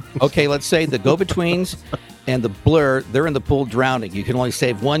now. Okay, let's say the Go-Betweens and the Blur, they're in the pool drowning. You can only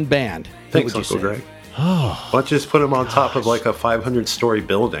save one band. Who Thanks, would you Uncle save? Greg. Why don't you just put them on top of like a 500-story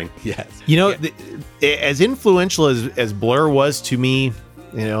building? Yes. You know, as influential as Blur was to me,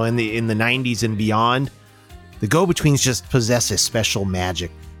 you know, in the 90s and beyond, the Go-Betweens just possess a special magic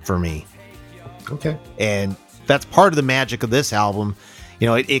for me. Okay. And that's part of the magic of this album. You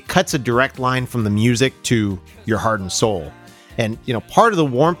know, it cuts a direct line from the music to your heart and soul. And, you know, part of the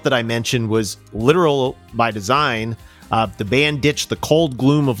warmth that I mentioned was literal by design. The band ditched the cold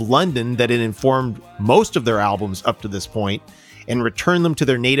gloom of London that had informed most of their albums up to this point and returned them to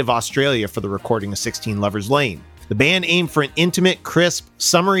their native Australia for the recording of 16 Lovers Lane. The band aimed for an intimate, crisp,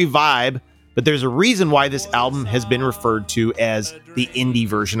 summery vibe, but there's a reason why this album has been referred to as the indie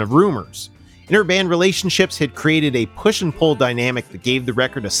version of Rumors. Interband relationships had created a push and pull dynamic that gave the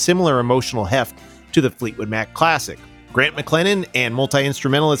record a similar emotional heft to the Fleetwood Mac classic. Grant McLennan and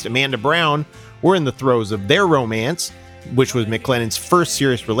multi-instrumentalist Amanda Brown were in the throes of their romance, which was McLennan's first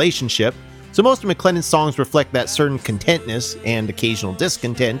serious relationship, so most of McLennan's songs reflect that certain contentness and occasional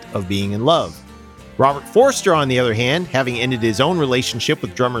discontent of being in love. Robert Forster, on the other hand, having ended his own relationship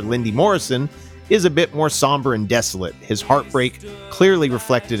with drummer Lindy Morrison, is a bit more somber and desolate, his heartbreak clearly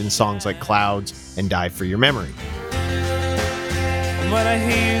reflected in songs like Clouds and Die for Your Memory. When I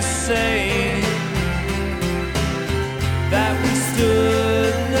hear you say that we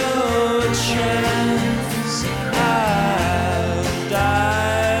stood no chance, I'll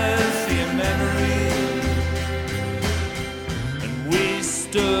die for your memory, and we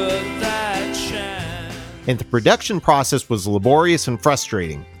stood that chance. And the production process was laborious and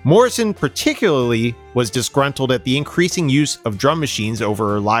frustrating. Morrison particularly was disgruntled at the increasing use of drum machines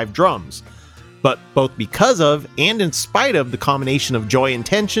over live drums. But both because of and in spite of the combination of joy and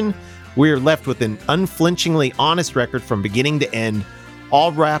tension, we are left with an unflinchingly honest record from beginning to end,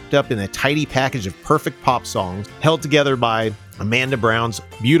 all wrapped up in a tidy package of perfect pop songs held together by Amanda Brown's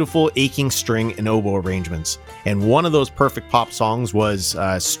beautiful aching string and oboe arrangements. And one of those perfect pop songs was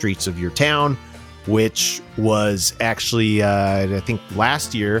Streets of Your Town, which was actually, I think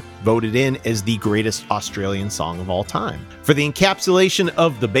last year, voted in as the greatest Australian song of all time. For the encapsulation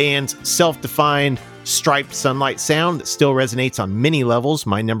of the band's self-defined striped sunlight sound that still resonates on many levels,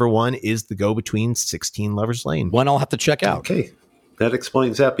 my number one is the Go-Betweens 16 Lovers Lane. One I'll have to check out. Okay. That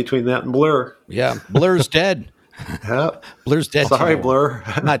explains that between that and Blur. Yeah, Blur's dead. Yep. Blur's dead. Sorry, too. Blur.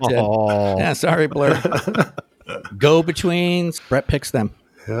 Not dead. Aw. Yeah, sorry, Blur. Go-Betweens. Brett picks them.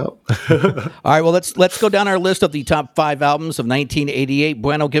 Yep. All right, well, let's go down our list of the top 5 albums of 1988.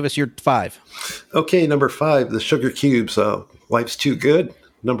 Bueno, give us your 5. Okay, number 5, the Sugar Cubes, Life's Too Good.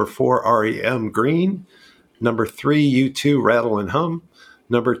 Number 4, REM, Green. Number 3, U2, Rattle and Hum.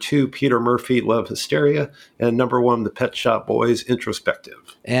 Number 2, Peter Murphy, Love Hysteria. And number 1, the Pet Shop Boys,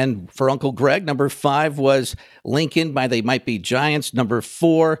 Introspective. And for Uncle Greg, number 5 was Lincoln by They Might Be Giants. Number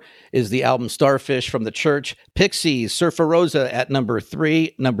 4 is the album Starfish from the Church. Pixies, Surfer Rosa at number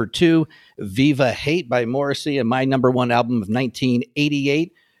 3. Number 2, Viva Hate by Morrissey. And my number 1 album of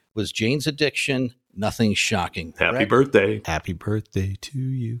 1988 was Jane's Addiction, Nothing Shocking. Happy Correct? birthday. Happy birthday to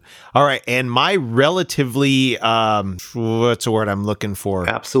you. All right, and my relatively, what's the word I'm looking for?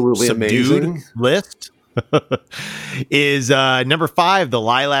 Absolutely Subdued amazing. list is number 5, the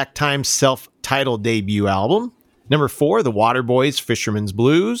Lilac Times self-titled debut album. Number 4, the Waterboys, Fisherman's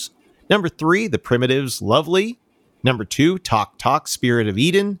Blues. Number 3, the Primitives, Lovely. Number 2, Talk Talk, Spirit of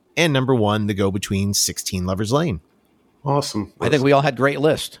Eden. And number 1, the Go-Betweens, 16 Lovers Lane. Awesome. I think we all had great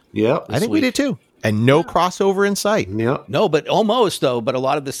lists. Yep. I think we did too. And no crossover in sight. Yep. No, but almost, though. But a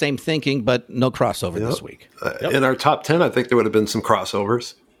lot of the same thinking, but no crossover this week. In our top 10, I think there would have been some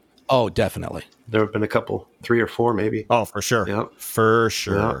crossovers. Oh, definitely. There have been a couple, 3 or 4 maybe. Oh, for sure. Yep. For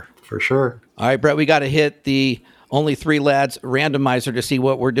sure. Yeah, for sure. All right, Brett, we got to hit the Only Three Lads randomizer to see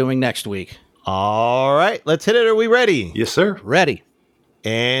what we're doing next week. All right, let's hit it. Are we ready? Yes, sir. Ready.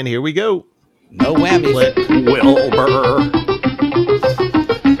 And here we go. No whammies. Wilbur.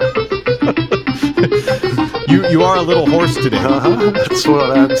 You are a little hoarse today. That's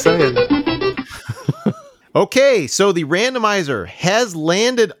what I'm saying. Okay, so the randomizer has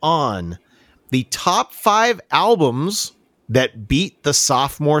landed on the top 5 albums that beat the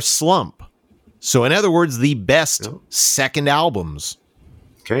sophomore slump. So in other words, the best second albums.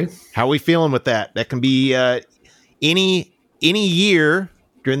 Okay. How are we feeling with that? That can be any year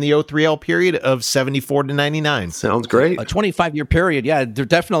during the O3L period of 74 to 99. Sounds great. A 25-year period. Yeah, there's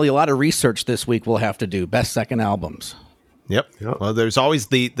definitely a lot of research this week we'll have to do. Best second albums. Yep. Well, there's always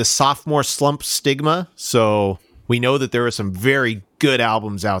the sophomore slump stigma. So we know that there are some very good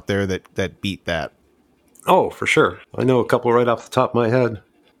albums out there that beat that. Oh, for sure. I know a couple right off the top of my head.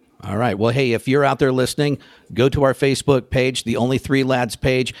 All right. Well, hey, if you're out there listening, go to our Facebook page, the Only Three Lads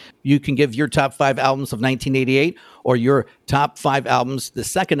page. You can give your top 5 albums of 1988 or your top 5 albums, the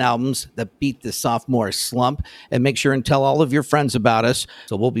second albums that beat the sophomore slump, and make sure and tell all of your friends about us.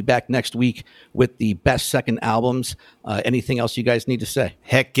 So we'll be back next week with the best second albums. Anything else you guys need to say?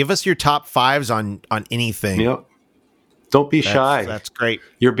 Heck, give us your top 5s on anything. Yep. Don't be shy. That's great.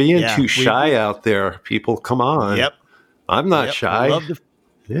 You're being too shy out there, people. Come on. Yep. I'm not shy.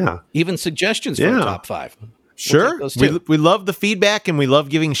 Yeah. Even suggestions for the top 5. Sure. We'll take those too. We love the feedback and we love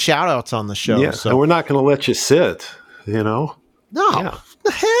giving shout outs on the show. Yeah. So And we're not going to let you sit, you know? No. Yeah.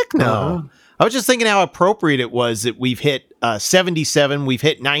 The heck no. Uh-huh. I was just thinking how appropriate it was that we've hit 77, we've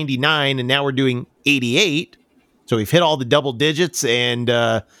hit 99, and now we're doing 88. So we've hit all the double digits, and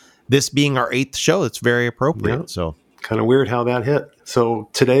this being our 8th show, it's very appropriate. Yeah. So Kind of weird how that hit. So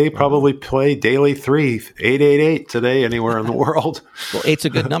today, probably play Daily 3, 888 today anywhere in the world. Well, 8's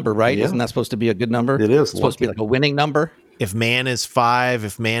a good number, right? Yeah. Isn't that supposed to be a good number? It is. It's supposed to be like a winning number. if man is 5,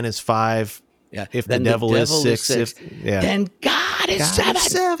 if man is 5, Yeah. if Then the devil is 6, then God is God 7. is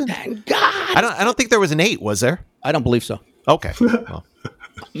 7. Then God. I don't think there was an 8, was there? I don't believe so. Okay. Well,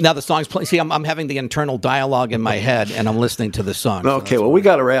 Now the song's playing. See, I'm having the internal dialogue in my head, and I'm listening to the song. Okay, well, we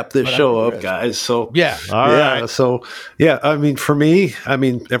got to wrap this show up, guys. So Yeah. all right. So I mean, for me,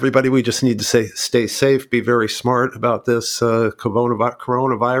 everybody, we just need to stay safe, be very smart about this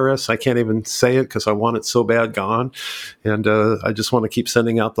coronavirus. I can't even say it because I want it so bad gone, and I just want to keep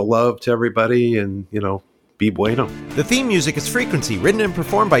sending out the love to everybody, and be bueno. The theme music is Frequency, written and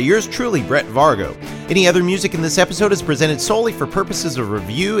performed by yours truly, Brett Vargo. Any other music in this episode is presented solely for purposes of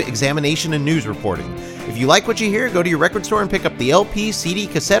review, examination, and news reporting. If you like what you hear, go to your record store and pick up the LP, CD,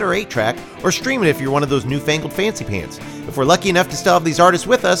 cassette, or 8-track, or stream it if you're one of those newfangled fancy pants. If we're lucky enough to still have these artists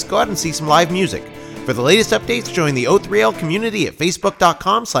with us, go out and see some live music. For the latest updates, join the O3L community at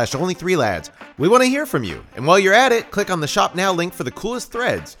facebook.com/only3lads. We want to hear from you. And while you're at it, click on the Shop Now link for the coolest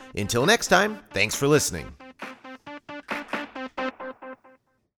threads. Until next time, thanks for listening.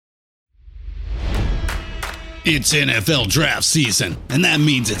 It's NFL draft season, and that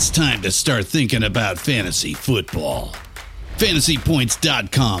means it's time to start thinking about fantasy football.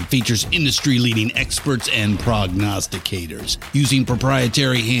 FantasyPoints.com features industry-leading experts and prognosticators using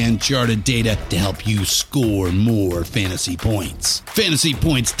proprietary hand-charted data to help you score more fantasy points.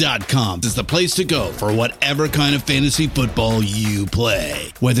 FantasyPoints.com is the place to go for whatever kind of fantasy football you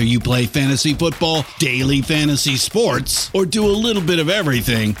play. Whether you play fantasy football, daily fantasy sports, or do a little bit of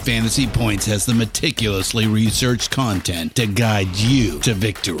everything, Fantasy Points has the meticulously researched content to guide you to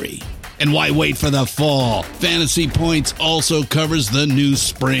victory. And why wait for the fall? Fantasy Points also covers the new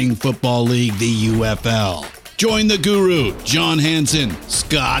spring football league, the UFL. Join the guru, John Hansen,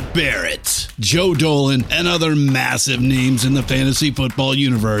 Scott Barrett, Joe Dolan, and other massive names in the fantasy football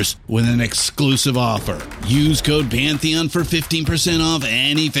universe with an exclusive offer. Use code Pantheon for 15% off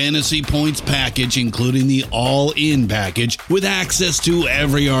any Fantasy Points package, including the all-in package, with access to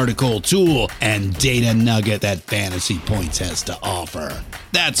every article, tool, and data nugget that Fantasy Points has to offer.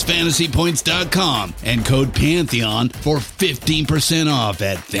 That's FantasyPoints.com and code Pantheon for 15% off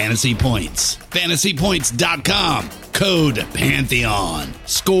at Fantasy Points. FantasyPoints.com, code Pantheon.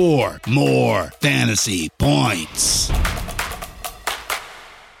 Score more fantasy points.